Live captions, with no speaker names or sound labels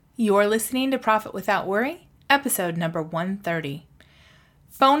You're listening to Profit Without Worry, episode number 130.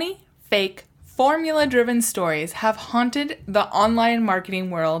 Phony, fake, formula-driven stories have haunted the online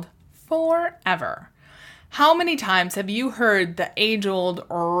marketing world forever. How many times have you heard the age-old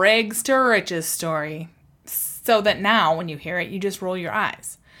rags to riches story, so that now when you hear it, you just roll your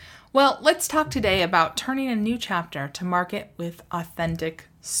eyes? Well, let's talk today about turning a new chapter to market with authentic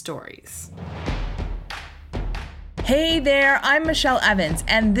stories. Hey there, I'm Michelle Evans,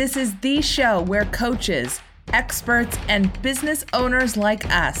 and this is the show where coaches, experts, and business owners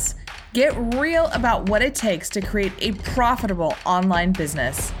like us get real about what it takes to create a profitable online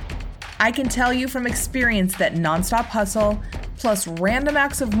business. I can tell you from experience that nonstop hustle plus random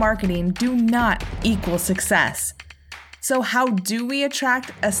acts of marketing do not equal success. So how do we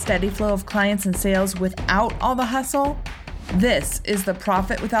attract a steady flow of clients and sales without all the hustle? This is the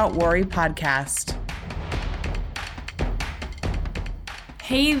Profit Without Worry podcast.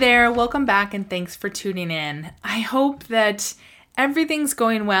 Hey there, welcome back and thanks for tuning in. I hope that everything's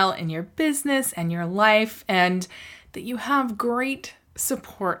going well in your business and your life and that you have great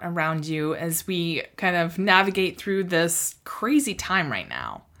support around you as we kind of navigate through this crazy time right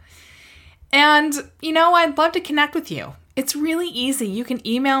now. And, I'd love to connect with you. It's really easy. You can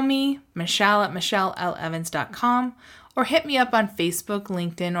email me, michelle@michellelevans.com, or hit me up on Facebook,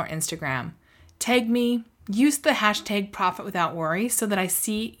 LinkedIn, or Instagram. Tag me. Use the hashtag Profit Without Worry so that I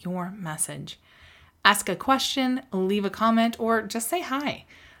see your message. Ask a question, leave a comment, or just say hi.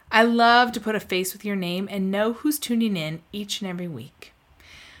 I love to put a face with your name and know who's tuning in each and every week.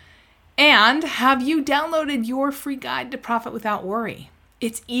 And have you downloaded your free guide to Profit Without Worry?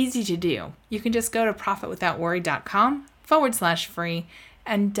 It's easy to do. You can just go to profitwithoutworry.com/free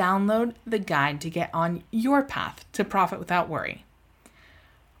and download the guide to get on your path to Profit Without Worry.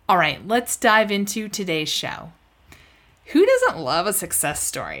 All right, let's dive into today's show. Who doesn't love a success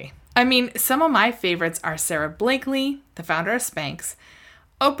story? I mean, some of my favorites are Sara Blakely, the founder of Spanx,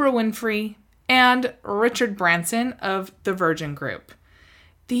 Oprah Winfrey, and Richard Branson of the Virgin Group.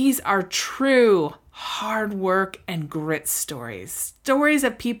 These are true hard work and grit stories. Stories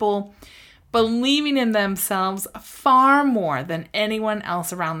of people believing in themselves far more than anyone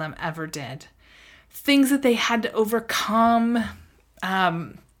else around them ever did. Things that they had to overcome,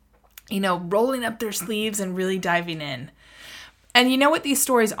 rolling up their sleeves and really diving in. And you know what these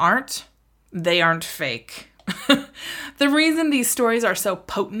stories aren't? They aren't fake. The reason these stories are so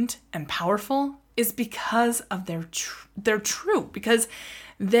potent and powerful is because of they're true, because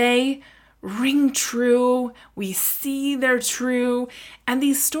they ring true. We see they're true. And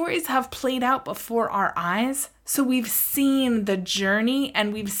these stories have played out before our eyes. So we've seen the journey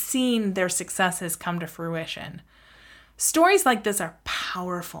and we've seen their successes come to fruition. Stories like this are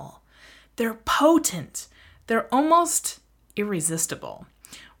powerful. They're potent. They're almost irresistible.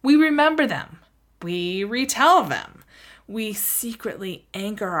 We remember them. We retell them. We secretly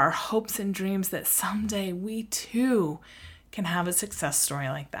anchor our hopes and dreams that someday we too can have a success story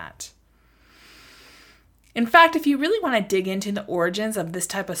like that. In fact, if you really want to dig into the origins of this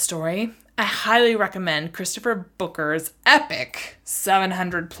type of story, I highly recommend Christopher Booker's epic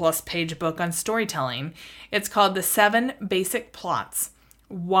 700-plus page book on storytelling. It's called The 7 Basic Plots: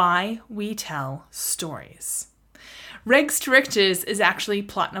 Why We Tell Stories. Rags to Riches is actually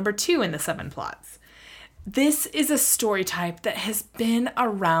plot number 2 in the 7 plots. This is a story type that has been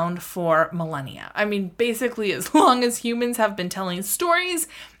around for millennia. I mean, basically, as long as humans have been telling stories,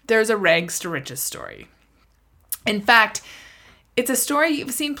 there's a rags to riches story. In fact, it's a story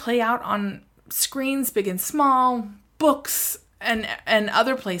you've seen play out on screens, big and small, books, and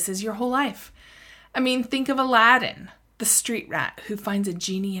other places your whole life. I mean, think of Aladdin, the street rat who finds a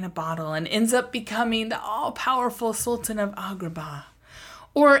genie in a bottle and ends up becoming the all-powerful Sultan of Agrabah.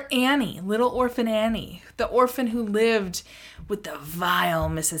 Or Annie, little orphan Annie, the orphan who lived with the vile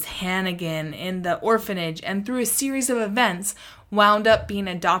Mrs. Hannigan in the orphanage and through a series of events wound up being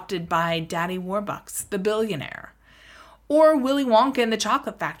adopted by Daddy Warbucks, the billionaire. Or Willy Wonka in the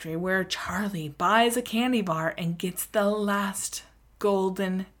Chocolate Factory, where Charlie buys a candy bar and gets the last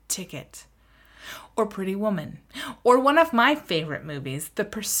golden ticket. Or Pretty Woman. Or one of my favorite movies, The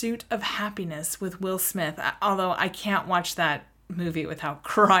Pursuit of Happiness with Will Smith, although I can't watch that movie without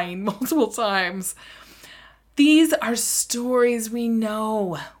crying multiple times. These are stories we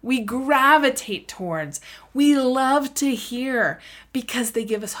know, we gravitate towards, we love to hear because they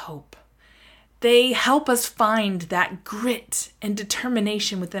give us hope. They help us find that grit and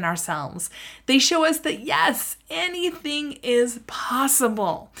determination within ourselves. They show us that, yes, anything is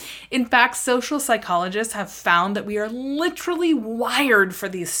possible. In fact, social psychologists have found that we are literally wired for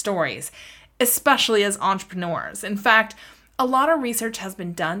these stories, especially as entrepreneurs. In fact, a lot of research has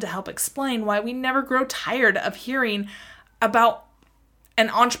been done to help explain why we never grow tired of hearing about an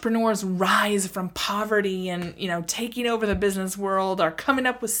entrepreneur's rise from poverty and, taking over the business world or coming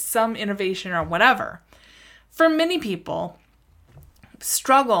up with some innovation or whatever. For many people,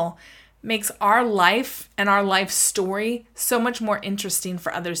 struggle makes our life and our life story so much more interesting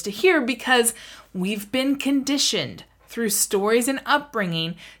for others to hear because we've been conditioned through stories and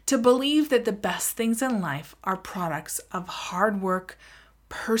upbringing to believe that the best things in life are products of hard work,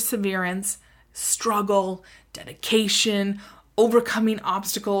 perseverance, struggle, dedication, overcoming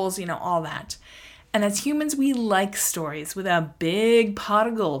obstacles, all that. And as humans, we like stories with a big pot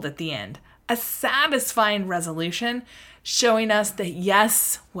of gold at the end, a satisfying resolution showing us that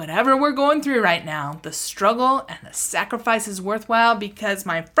yes, whatever we're going through right now, the struggle and the sacrifice is worthwhile because,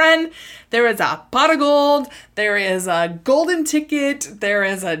 my friend, there is a pot of gold, there is a golden ticket, there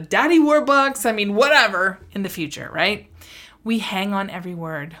is a daddy Warbucks, whatever in the future, right? We hang on every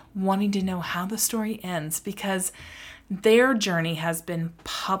word, wanting to know how the story ends because their journey has been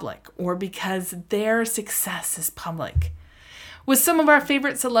public or because their success is public. With some of our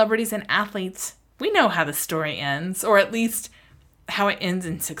favorite celebrities and athletes, we know how the story ends, or at least how it ends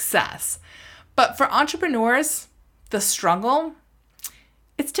in success. But for entrepreneurs, the struggle,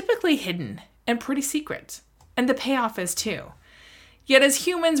 it's typically hidden and pretty secret. And the payoff is too. Yet as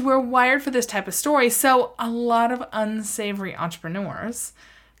humans, we're wired for this type of story, so a lot of unsavory entrepreneurs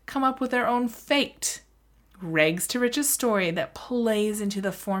come up with their own faked rags to riches story that plays into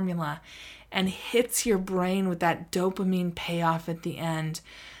the formula and hits your brain with that dopamine payoff at the end.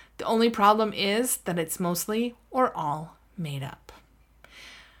 The only problem is that it's mostly or all made up.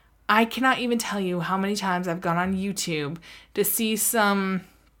 I cannot even tell you how many times I've gone on YouTube to see some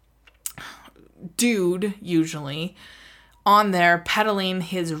dude, usually, on there peddling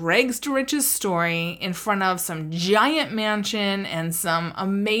his rags to riches story in front of some giant mansion and some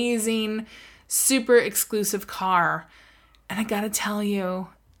amazing, super exclusive car. And I gotta tell you,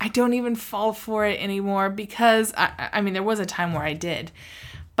 I don't even fall for it anymore because, there was a time where I did.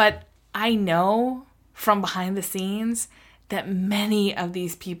 But I know from behind the scenes that many of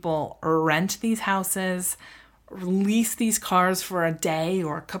these people rent these houses, lease these cars for a day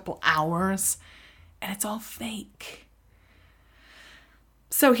or a couple hours, and it's all fake.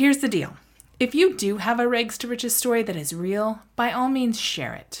 So here's the deal. If you do have a rags to riches story that is real, by all means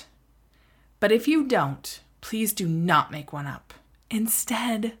share it. But if you don't, please do not make one up.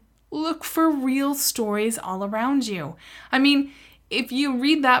 Instead, look for real stories all around you. If you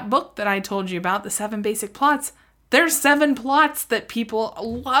read that book that I told you about, The 7 Basic Plots, there's 7 plots that people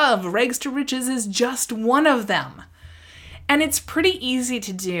love. Rags to Riches is just one of them. And it's pretty easy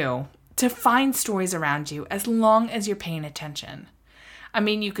to do, to find stories around you as long as you're paying attention.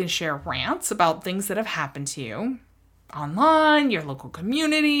 You can share rants about things that have happened to you online, your local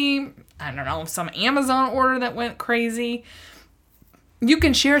community, some Amazon order that went crazy. You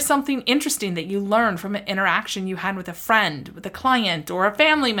can share something interesting that you learned from an interaction you had with a friend, with a client, or a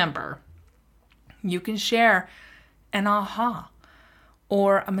family member. You can share an aha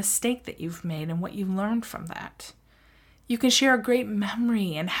or a mistake that you've made and what you learned from that. You can share a great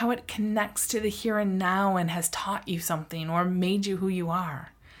memory and how it connects to the here and now and has taught you something or made you who you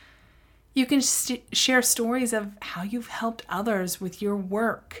are. You can share stories of how you've helped others with your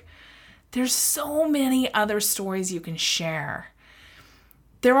work. There's so many other stories you can share.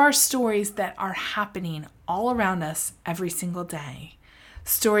 There are stories that are happening all around us every single day.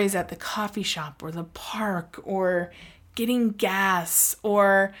 Stories at the coffee shop or the park or getting gas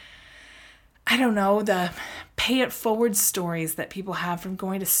or, the pay it forward stories that people have from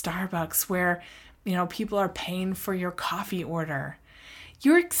going to Starbucks where, people are paying for your coffee order.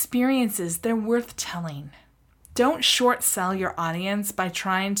 Your experiences, they're worth telling. Don't short sell your audience by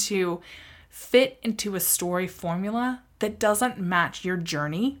trying to fit into a story formula that doesn't match your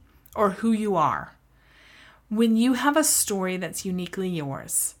journey or who you are. When you have a story that's uniquely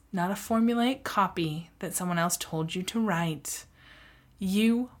yours, not a formulaic copy that someone else told you to write,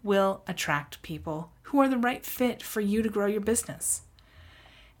 you will attract people who are the right fit for you to grow your business.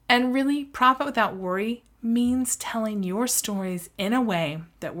 And really, profit without worry means telling your stories in a way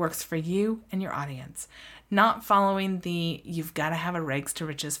that works for you and your audience, not following the you've got to have a rags to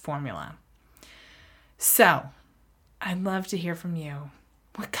riches formula. So, I'd love to hear from you.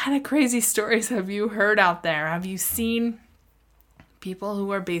 What kind of crazy stories have you heard out there? Have you seen people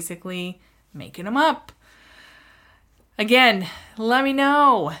who are basically making them up? Again, let me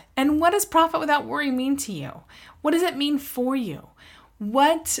know. And what does profit without worry mean to you? What does it mean for you?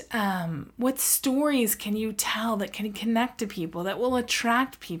 What stories can you tell that can connect to people, that will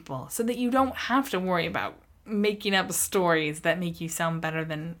attract people so that you don't have to worry about making up stories that make you sound better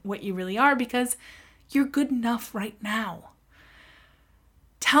than what you really are, because you're good enough right now.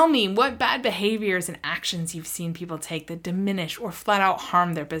 Tell me what bad behaviors and actions you've seen people take that diminish or flat out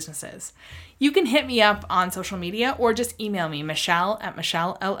harm their businesses. You can hit me up on social media or just email me,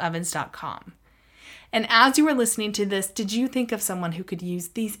 michelle@michellelevans.com. And as you were listening to this, did you think of someone who could use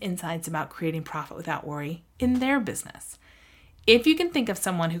these insights about creating profit without worry in their business? If you can think of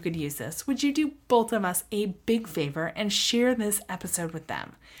someone who could use this, would you do both of us a big favor and share this episode with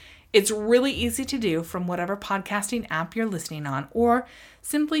them? It's really easy to do from whatever podcasting app you're listening on, or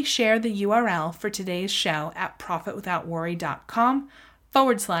simply share the URL for today's show at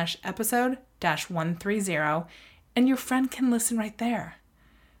profitwithoutworry.com/episode-130, and your friend can listen right there.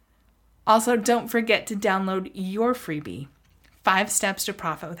 Also, don't forget to download your freebie, 5 Steps to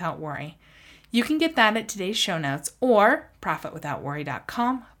Profit Without Worry. You can get that at today's show notes or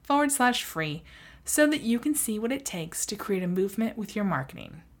profitwithoutworry.com/free so that you can see what it takes to create a movement with your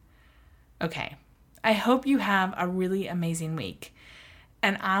marketing. Okay, I hope you have a really amazing week,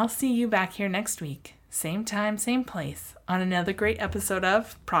 and I'll see you back here next week, same time, same place, on another great episode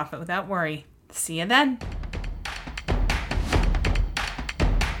of Profit Without Worry. See you then.